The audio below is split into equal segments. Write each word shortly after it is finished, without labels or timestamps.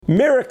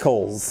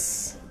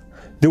Miracles.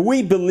 Do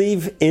we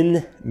believe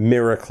in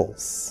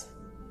miracles?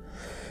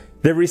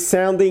 The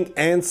resounding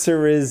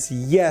answer is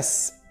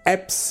yes,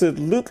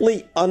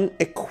 absolutely,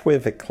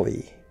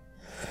 unequivocally.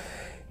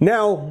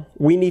 Now,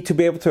 we need to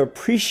be able to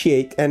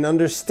appreciate and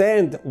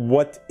understand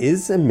what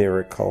is a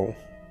miracle.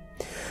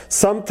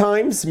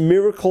 Sometimes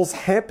miracles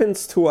happen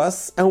to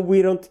us and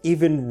we don't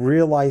even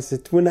realize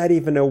it. We're not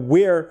even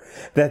aware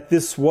that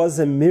this was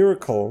a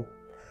miracle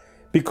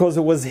because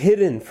it was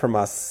hidden from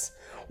us.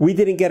 We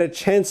didn't get a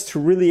chance to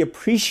really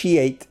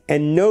appreciate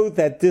and know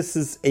that this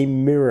is a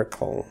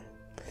miracle.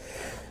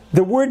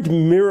 The word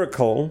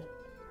miracle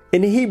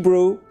in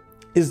Hebrew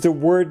is the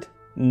word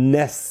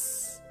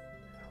nes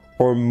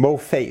or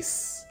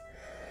mophes.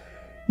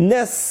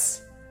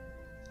 Nes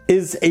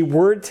is a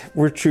word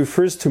which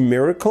refers to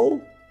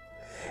miracle.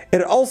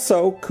 It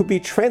also could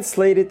be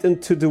translated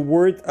into the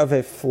word of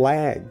a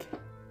flag.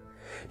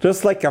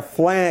 Just like a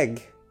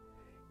flag,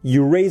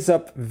 you raise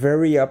up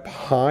very up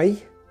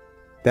high.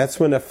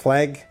 That's when a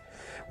flag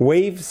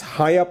waves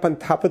high up on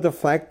top of the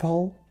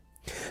flagpole.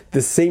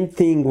 The same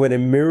thing when a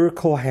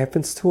miracle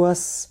happens to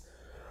us,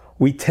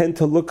 we tend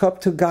to look up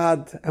to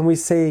God and we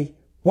say,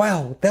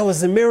 wow, that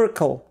was a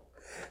miracle.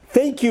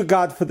 Thank you,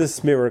 God, for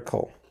this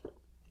miracle.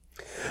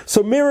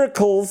 So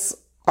miracles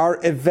are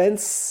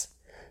events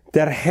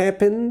that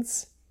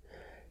happens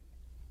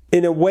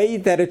in a way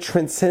that it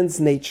transcends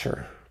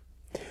nature.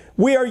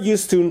 We are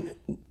used to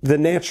the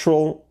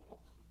natural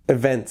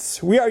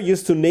events. We are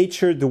used to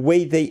nature, the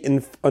way they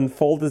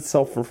unfold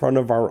itself in front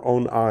of our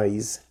own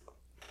eyes.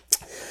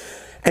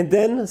 And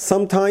then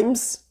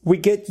sometimes we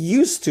get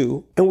used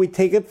to and we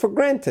take it for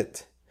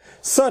granted.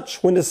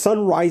 Such when the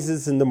sun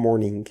rises in the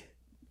morning.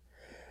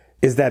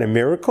 Is that a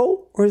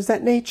miracle or is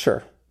that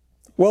nature?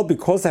 Well,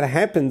 because it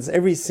happens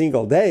every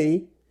single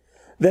day,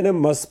 then it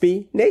must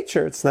be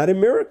nature. It's not a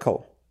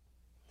miracle.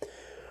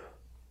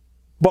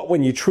 But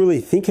when you truly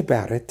think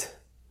about it,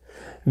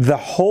 the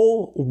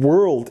whole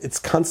world, its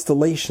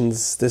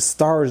constellations, the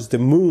stars, the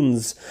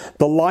moons,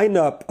 the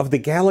lineup of the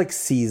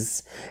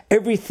galaxies,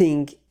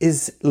 everything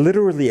is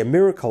literally a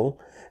miracle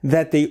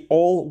that they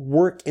all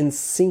work in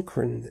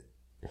synchron.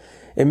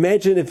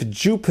 Imagine if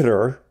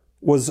Jupiter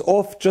was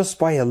off just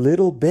by a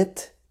little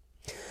bit,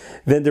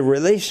 then the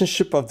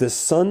relationship of the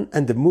sun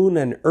and the moon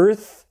and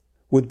earth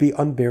would be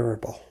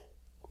unbearable.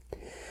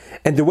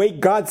 And the way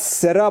God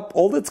set up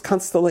all its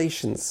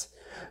constellations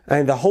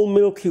and the whole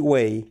Milky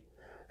Way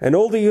and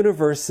all the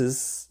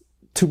universes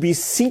to be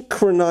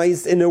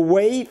synchronized in a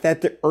way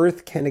that the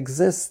earth can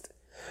exist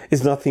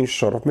is nothing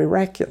short of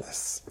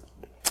miraculous.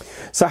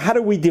 So how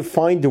do we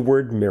define the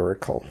word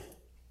miracle?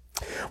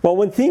 Well,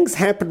 when things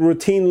happen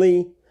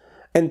routinely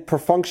and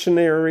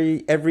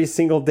perfunctory every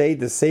single day,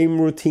 the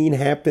same routine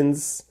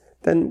happens,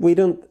 then we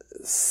don't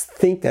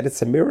think that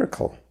it's a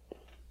miracle.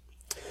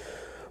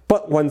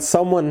 But when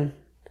someone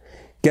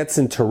gets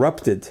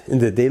interrupted in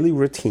the daily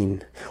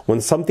routine,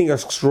 when something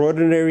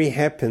extraordinary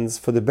happens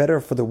for the better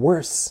or for the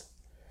worse,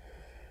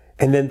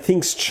 and then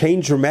things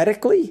change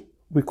dramatically,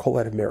 we call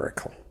it a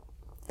miracle.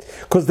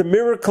 Because the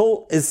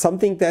miracle is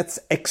something that's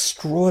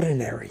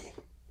extraordinary.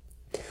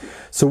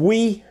 So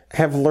we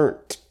have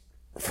learned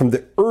from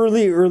the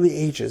early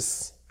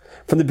ages,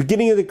 from the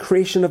beginning of the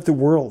creation of the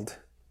world,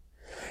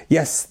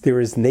 yes, there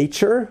is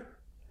nature,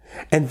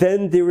 and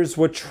then there is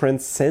what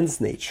transcends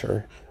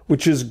nature,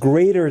 which is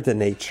greater than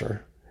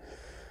nature.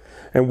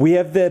 And we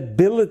have the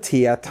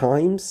ability at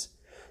times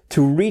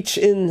to reach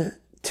in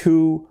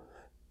to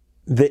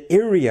the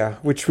area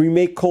which we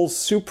may call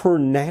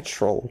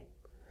supernatural,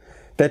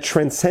 that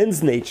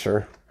transcends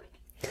nature,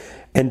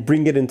 and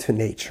bring it into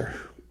nature.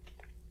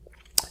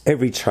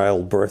 Every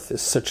childbirth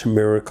is such a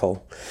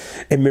miracle.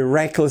 A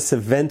miraculous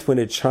event when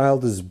a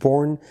child is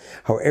born,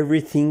 how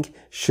everything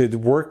should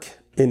work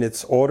in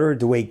its order,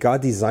 the way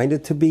God designed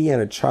it to be,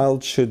 and a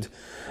child should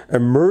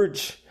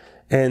emerge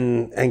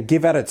and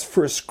give out its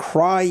first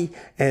cry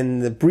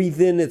and breathe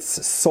in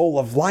its soul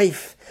of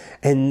life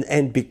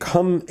and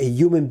become a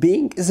human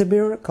being is a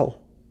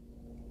miracle.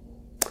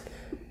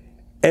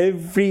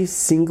 Every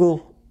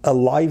single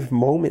alive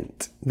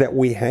moment that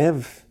we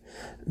have,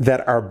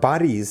 that our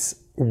bodies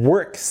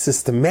work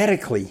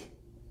systematically,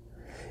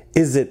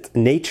 is it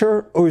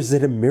nature or is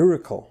it a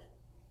miracle?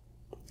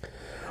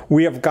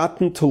 We have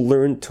gotten to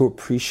learn to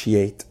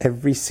appreciate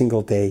every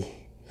single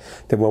day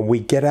that when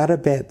we get out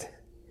of bed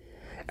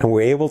and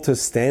we're able to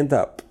stand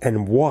up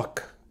and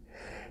walk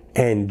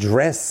and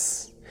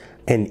dress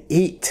and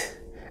eat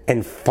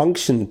and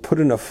function, put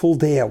in a full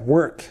day at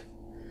work,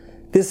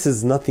 this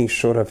is nothing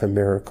short of a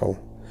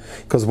miracle.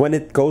 Because when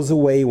it goes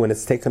away, when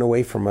it's taken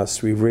away from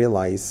us, we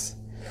realize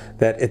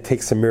that it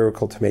takes a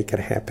miracle to make it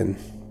happen.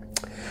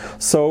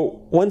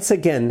 So once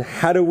again,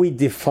 how do we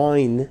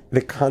define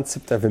the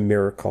concept of a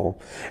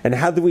miracle? And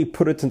how do we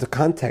put it into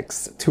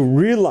context to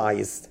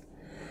realize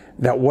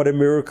that what a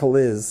miracle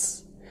is?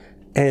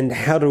 And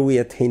how do we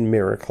attain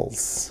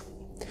miracles?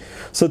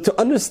 So to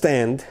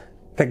understand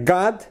that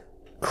God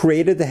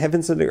created the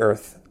heavens and the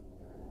earth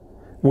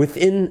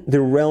within the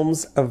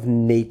realms of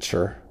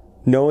nature,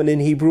 known in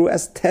Hebrew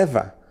as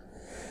Teva.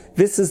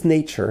 This is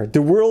nature.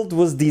 The world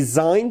was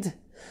designed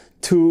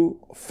to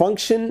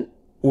function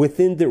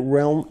within the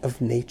realm of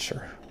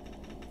nature.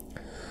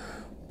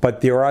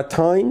 But there are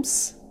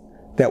times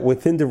that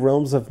within the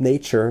realms of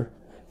nature,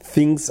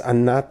 things are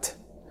not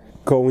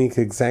going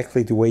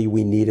exactly the way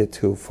we need it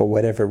to for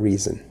whatever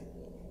reason.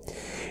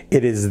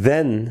 It is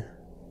then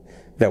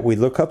that we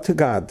look up to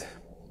God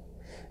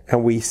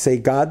and we say,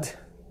 God,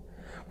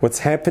 what's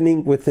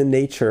happening within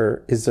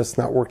nature is just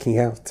not working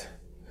out.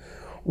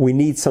 We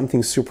need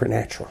something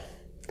supernatural.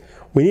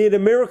 We need a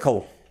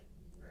miracle.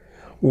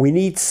 We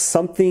need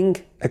something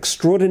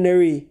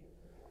extraordinary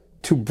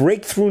to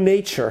break through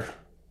nature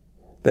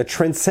that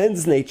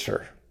transcends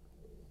nature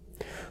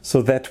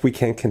so that we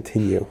can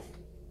continue.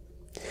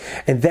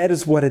 And that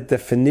is what a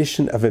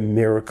definition of a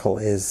miracle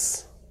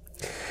is.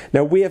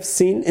 Now, we have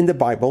seen in the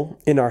Bible,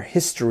 in our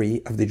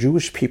history of the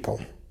Jewish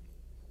people,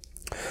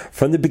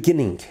 from the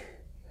beginning,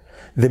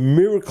 the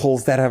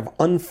miracles that have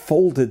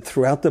unfolded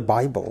throughout the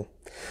Bible,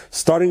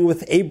 starting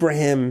with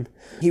Abraham.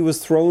 He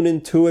was thrown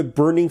into a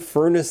burning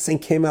furnace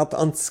and came out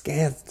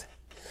unscathed.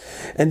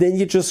 And then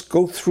you just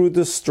go through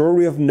the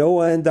story of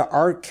Noah and the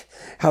ark,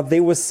 how they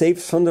were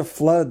saved from the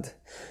flood.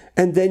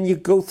 And then you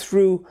go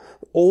through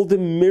all the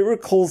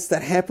miracles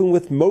that happened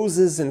with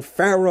Moses and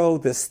Pharaoh,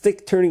 the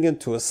stick turning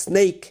into a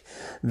snake,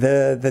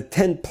 the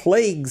 10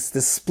 plagues,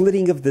 the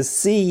splitting of the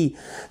sea,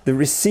 the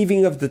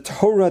receiving of the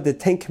Torah, the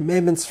 10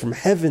 commandments from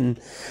heaven,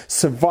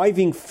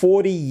 surviving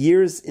 40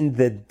 years in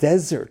the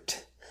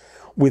desert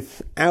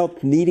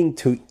without needing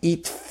to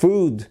eat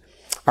food.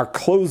 Our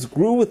clothes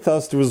grew with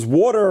us. There was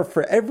water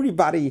for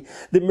everybody.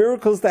 The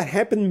miracles that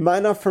happened,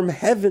 manna from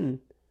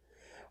heaven.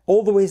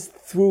 All the way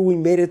through, we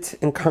made it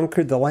and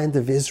conquered the land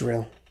of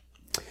Israel.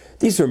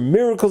 These are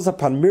miracles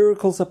upon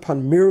miracles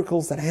upon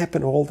miracles that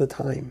happen all the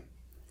time.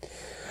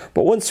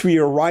 But once we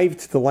arrived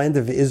to the land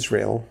of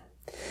Israel,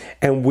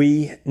 and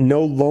we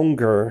no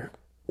longer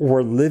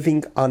were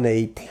living on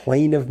a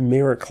plane of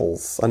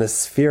miracles, on a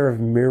sphere of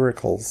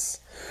miracles,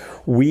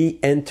 we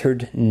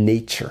entered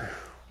nature.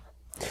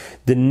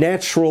 The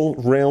natural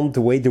realm,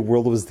 the way the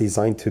world was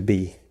designed to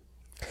be.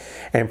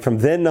 And from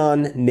then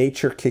on,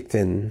 nature kicked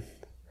in.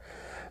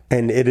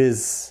 And it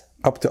is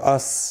up to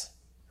us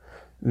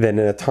then,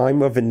 in a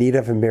time of a need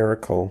of a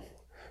miracle,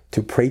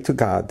 to pray to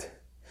God,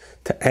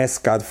 to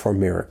ask God for a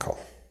miracle.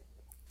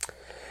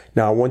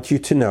 Now, I want you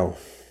to know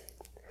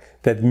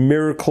that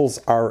miracles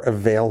are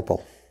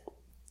available.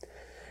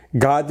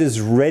 God is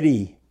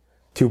ready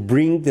to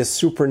bring the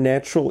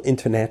supernatural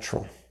into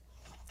natural.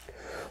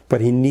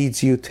 But He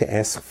needs you to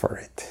ask for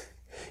it.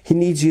 He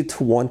needs you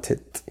to want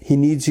it. He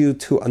needs you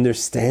to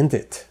understand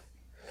it.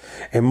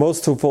 And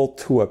most of all,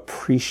 to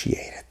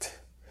appreciate it.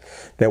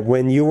 That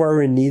when you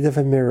are in need of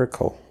a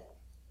miracle,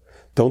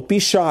 don't be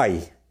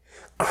shy.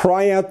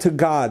 Cry out to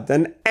God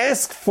and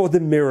ask for the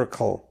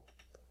miracle.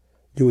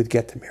 You would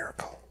get the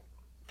miracle.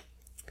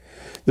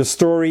 The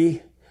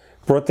story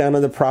brought down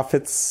on the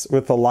prophets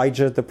with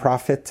Elijah the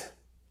prophet.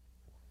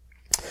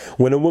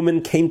 When a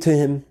woman came to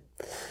him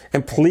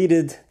and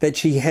pleaded that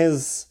she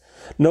has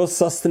no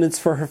sustenance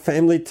for her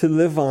family to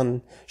live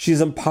on,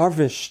 she's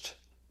impoverished.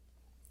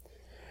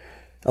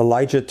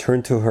 Elijah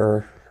turned to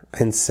her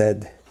and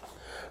said,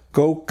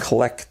 go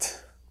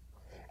collect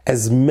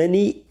as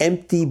many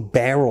empty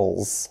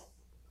barrels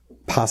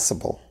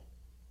possible.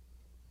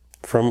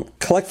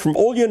 Collect from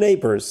all your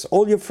neighbors,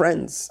 all your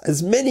friends,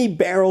 as many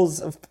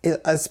barrels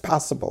as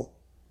possible.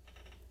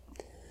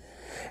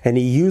 And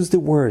he used the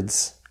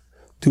words,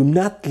 do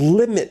not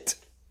limit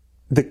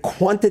the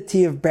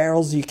quantity of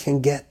barrels you can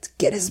get.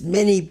 Get as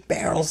many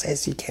barrels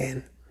as you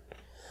can.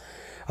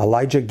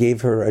 Elijah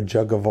gave her a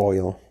jug of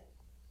oil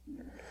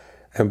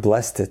and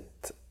blessed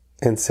it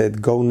and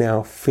said, go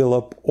now, fill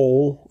up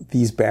all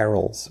these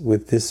barrels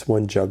with this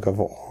one jug of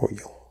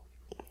oil.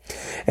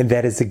 And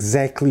that is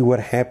exactly what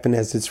happened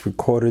as it's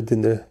recorded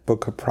in the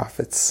book of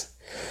prophets.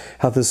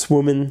 How this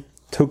woman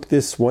took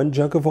this one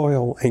jug of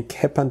oil and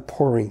kept on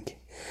pouring.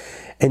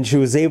 And she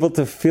was able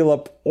to fill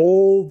up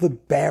all the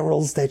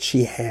barrels that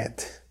she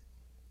had.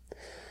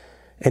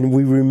 And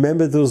we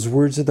remember those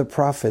words of the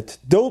prophet.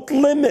 Don't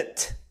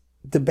limit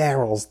the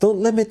barrels. Don't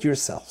limit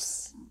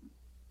yourselves.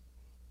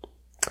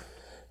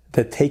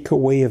 The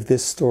takeaway of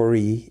this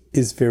story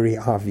is very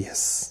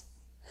obvious.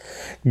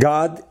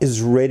 God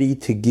is ready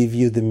to give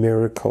you the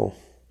miracle,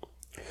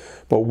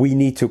 but we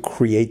need to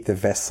create the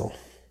vessel.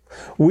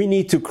 We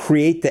need to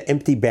create the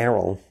empty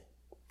barrel,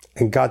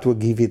 and God will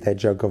give you that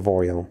jug of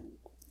oil.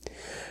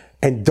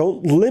 And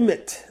don't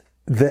limit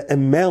the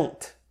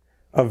amount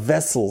of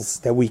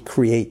vessels that we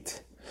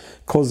create,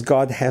 because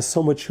God has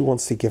so much He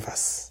wants to give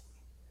us.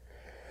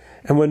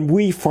 And when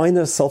we find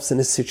ourselves in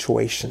a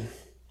situation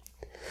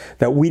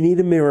that we need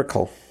a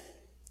miracle,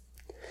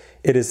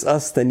 it is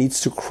us that needs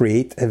to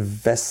create a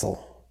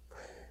vessel,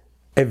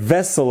 a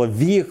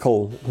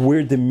vehicle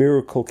where the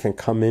miracle can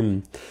come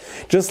in.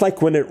 Just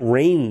like when it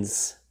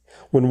rains,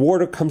 when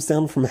water comes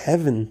down from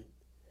heaven,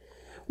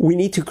 we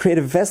need to create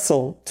a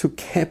vessel to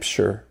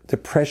capture the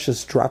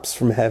precious drops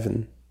from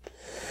heaven.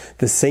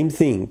 The same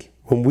thing,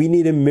 when we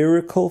need a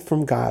miracle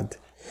from God,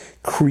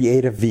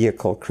 create a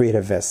vehicle, create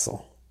a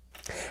vessel.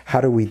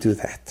 How do we do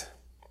that?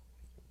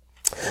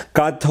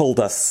 God told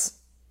us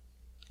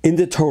in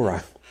the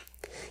Torah,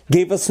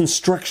 gave us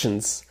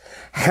instructions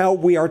how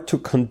we are to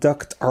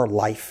conduct our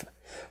life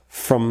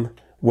from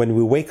when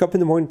we wake up in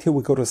the morning till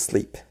we go to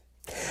sleep.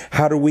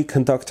 How do we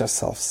conduct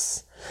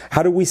ourselves?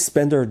 How do we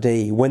spend our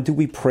day? When do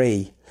we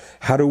pray?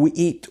 How do we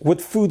eat?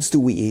 What foods do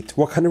we eat?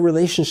 What kind of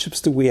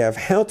relationships do we have?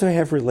 How to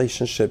have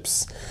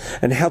relationships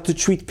and how to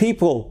treat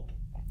people,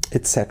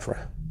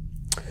 etc.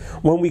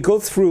 When we go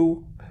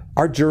through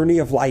our journey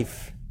of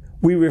life,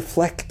 we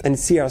reflect and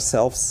see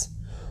ourselves.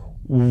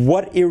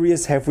 What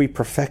areas have we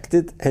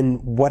perfected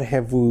and what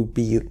have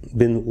we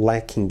been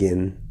lacking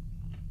in?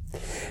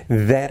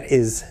 That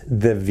is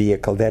the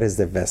vehicle, that is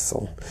the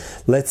vessel.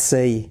 Let's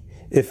say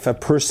if a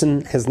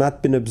person has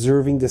not been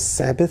observing the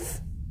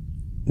Sabbath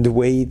the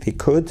way they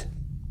could,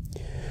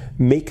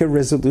 make a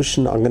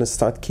resolution, I'm going to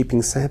start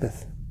keeping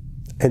Sabbath.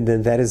 And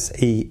then that is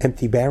an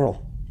empty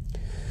barrel.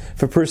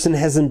 If a person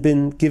hasn't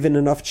been given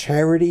enough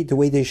charity the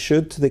way they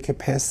should to the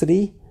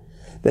capacity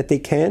that they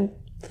can,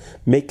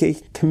 make a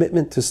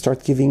commitment to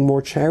start giving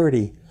more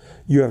charity.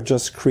 You have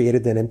just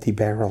created an empty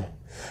barrel.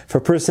 If a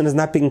person has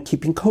not been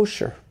keeping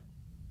kosher,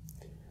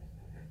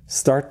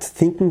 start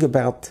thinking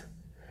about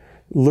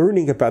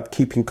learning about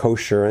keeping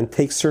kosher and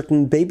take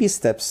certain baby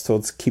steps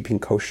towards keeping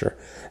kosher.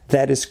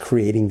 That is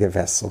creating the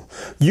vessel.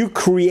 You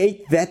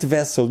create that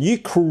vessel. You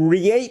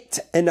create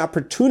an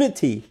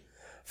opportunity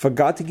for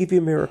God to give you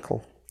a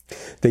miracle.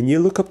 Then you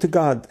look up to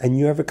God and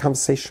you have a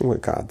conversation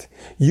with God.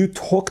 You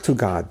talk to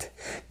God.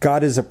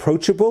 God is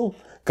approachable.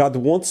 God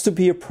wants to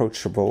be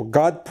approachable.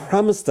 God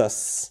promised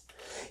us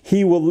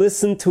He will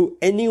listen to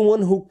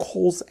anyone who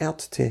calls out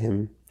to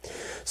Him.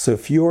 So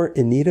if you're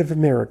in need of a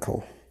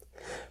miracle,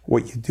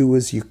 what you do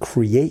is you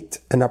create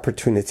an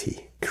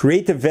opportunity.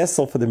 Create a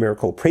vessel for the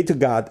miracle. Pray to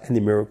God and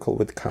the miracle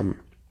would come.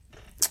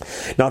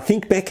 Now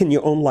think back in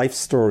your own life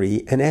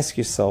story and ask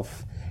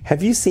yourself,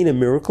 have you seen a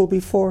miracle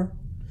before?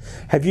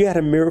 Have you had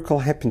a miracle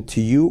happen to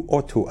you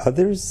or to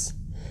others?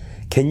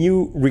 Can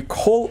you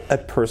recall a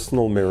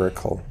personal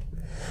miracle?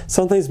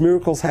 Sometimes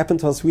miracles happen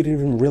to us, we didn't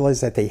even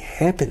realize that they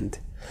happened.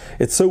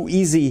 It's so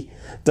easy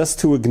just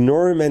to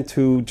ignore them and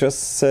to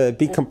just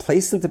be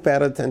complacent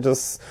about it and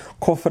just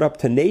cough it up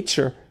to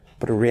nature.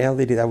 But in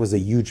reality, that was a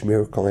huge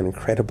miracle, an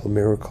incredible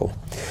miracle.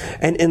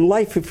 And in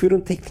life, if we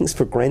don't take things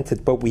for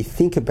granted, but we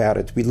think about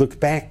it, we look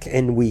back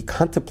and we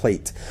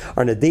contemplate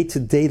on a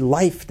day-to-day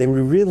life, then we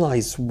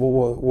realize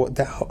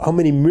how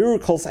many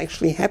miracles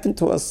actually happen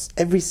to us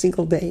every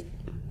single day.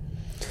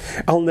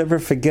 I'll never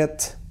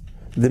forget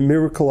the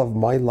miracle of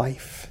my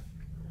life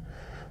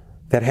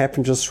that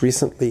happened just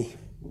recently.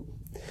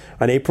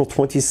 On April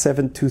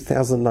 27,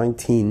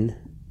 2019,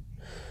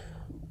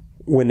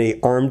 when an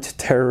armed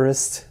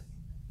terrorist,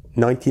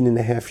 19 and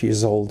a half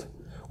years old,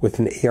 with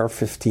an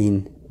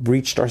AR-15,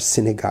 breached our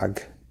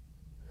synagogue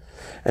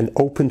and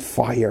opened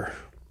fire.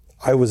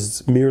 I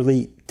was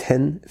merely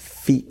 10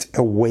 feet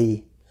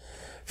away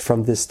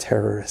from this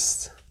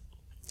terrorist.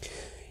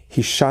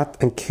 He shot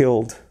and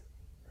killed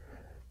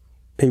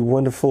a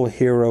wonderful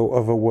hero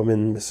of a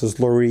woman, Mrs.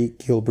 Lori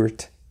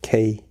Gilbert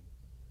Kay,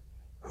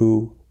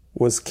 who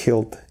was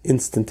killed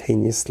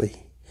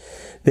instantaneously.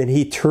 Then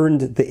he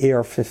turned the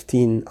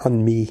AR-15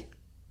 on me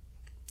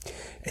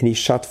and he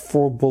shot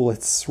 4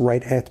 bullets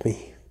right at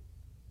me.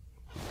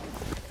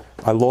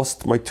 I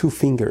lost my 2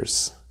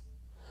 fingers,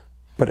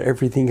 but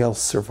everything else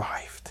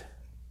survived.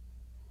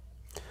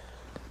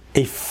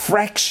 A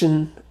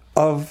fraction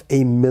of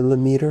a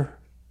millimeter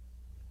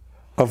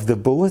of the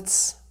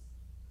bullets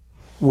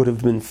would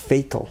have been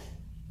fatal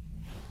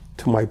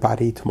to my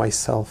body, to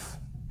myself,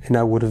 and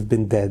I would have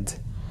been dead.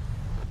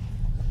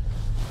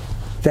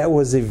 That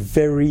was a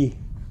very,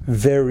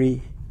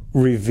 very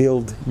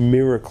revealed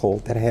miracle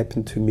that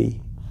happened to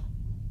me.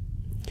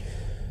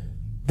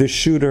 The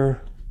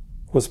shooter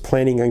was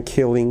planning on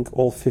killing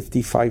all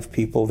 55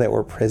 people that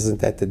were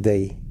present at the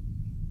day.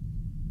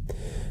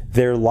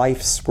 Their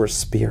lives were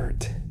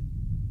spared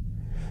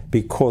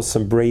because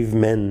some brave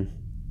men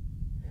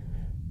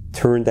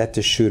turned at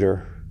the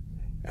shooter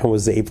and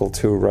was able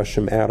to rush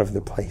him out of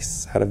the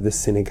place, out of the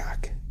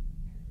synagogue.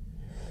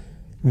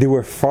 There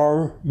were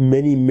far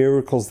many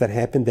miracles that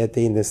happened that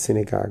day in the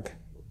synagogue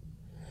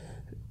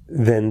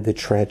than the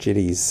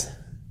tragedies.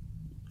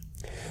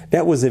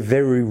 That was a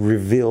very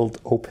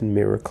revealed, open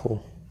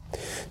miracle.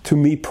 To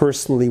me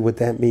personally, what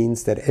that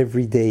means that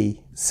every day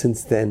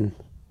since then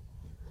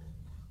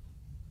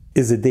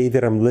is a day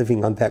that I'm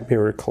living on that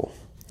miracle.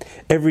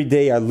 Every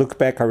day I look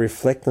back, I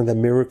reflect on the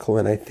miracle,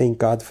 and I thank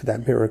God for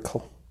that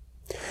miracle.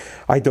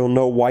 I don't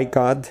know why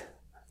God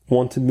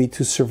wanted me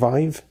to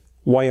survive,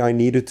 why I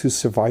needed to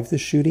survive the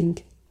shooting.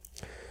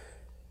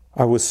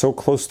 I was so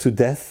close to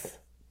death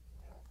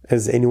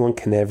as anyone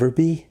can ever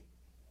be.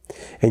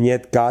 And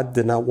yet God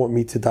did not want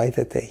me to die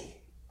that day.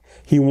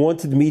 He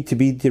wanted me to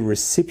be the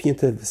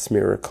recipient of this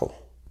miracle.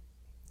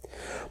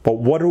 But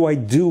what do I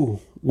do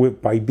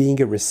by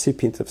being a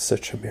recipient of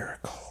such a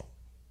miracle?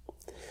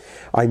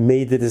 I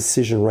made the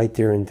decision right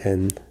there and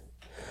then.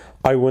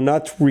 I will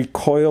not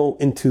recoil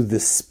into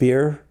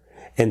despair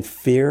and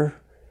fear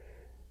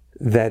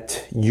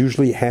that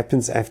usually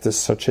happens after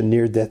such a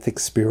near-death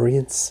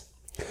experience,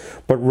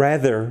 but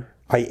rather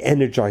I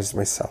energized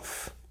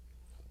myself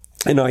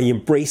and I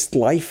embraced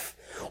life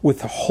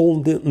with a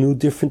whole new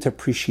different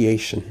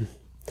appreciation.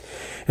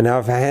 And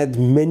I've had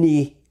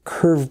many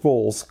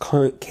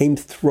curveballs came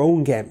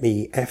thrown at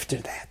me after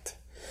that.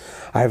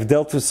 I've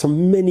dealt with so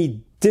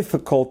many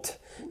difficult,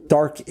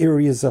 dark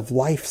areas of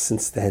life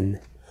since then,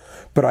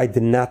 but I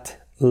did not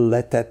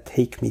let that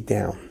take me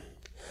down.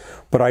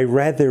 But I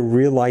rather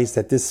realized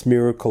that this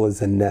miracle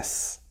is a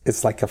nest.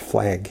 It's like a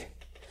flag.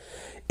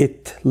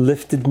 It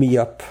lifted me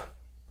up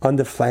on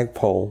the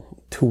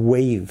flagpole to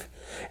wave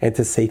and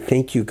to say,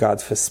 thank you,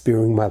 God, for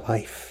sparing my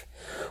life.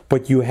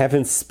 But you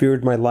haven't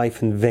spared my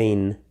life in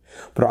vain.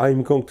 But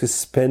I'm going to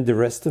spend the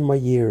rest of my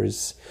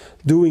years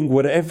doing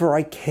whatever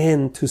I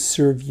can to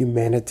serve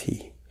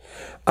humanity.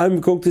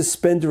 I'm going to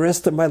spend the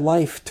rest of my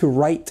life to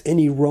right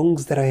any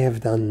wrongs that I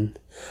have done.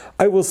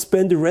 I will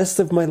spend the rest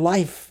of my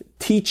life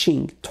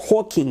teaching,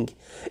 talking,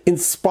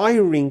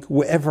 inspiring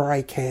wherever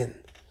I can,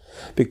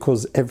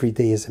 because every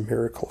day is a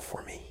miracle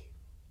for me.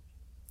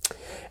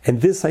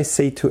 And this I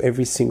say to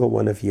every single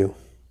one of you.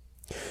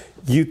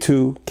 You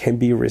too can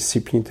be a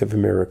recipient of a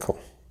miracle.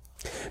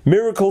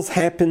 Miracles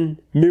happen,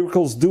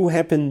 miracles do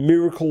happen,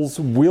 miracles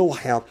will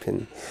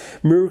happen.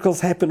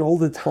 Miracles happen all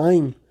the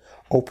time.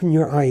 Open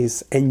your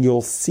eyes and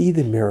you'll see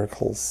the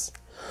miracles.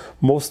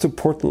 Most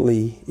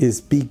importantly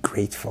is be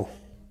grateful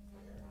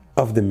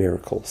of the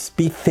miracles.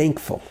 Be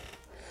thankful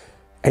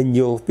and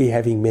you'll be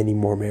having many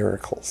more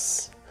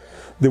miracles.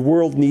 The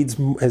world needs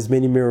as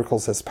many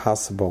miracles as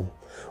possible.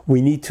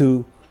 We need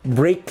to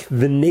break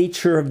the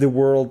nature of the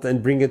world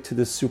and bring it to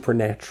the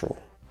supernatural.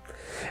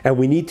 And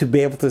we need to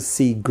be able to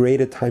see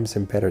greater times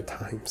and better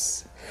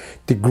times.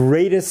 The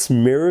greatest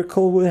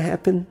miracle will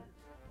happen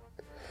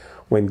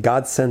when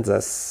God sends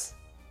us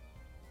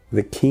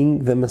the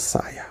King, the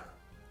Messiah,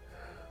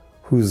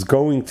 who's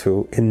going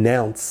to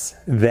announce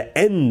the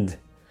end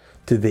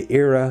to the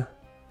era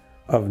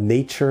of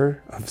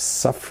nature, of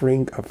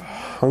suffering, of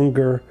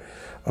hunger,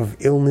 of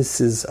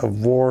illnesses,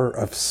 of war,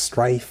 of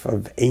strife,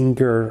 of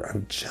anger,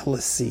 of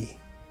jealousy,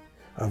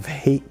 of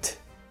hate,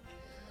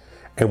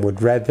 and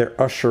would rather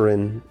usher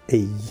in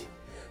a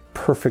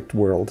perfect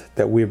world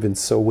that we've been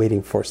so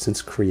waiting for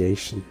since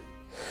creation.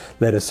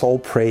 Let us all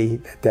pray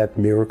that that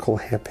miracle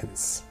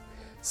happens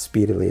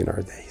speedily in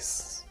our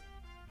days.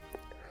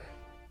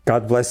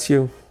 God bless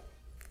you.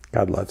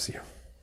 God loves you.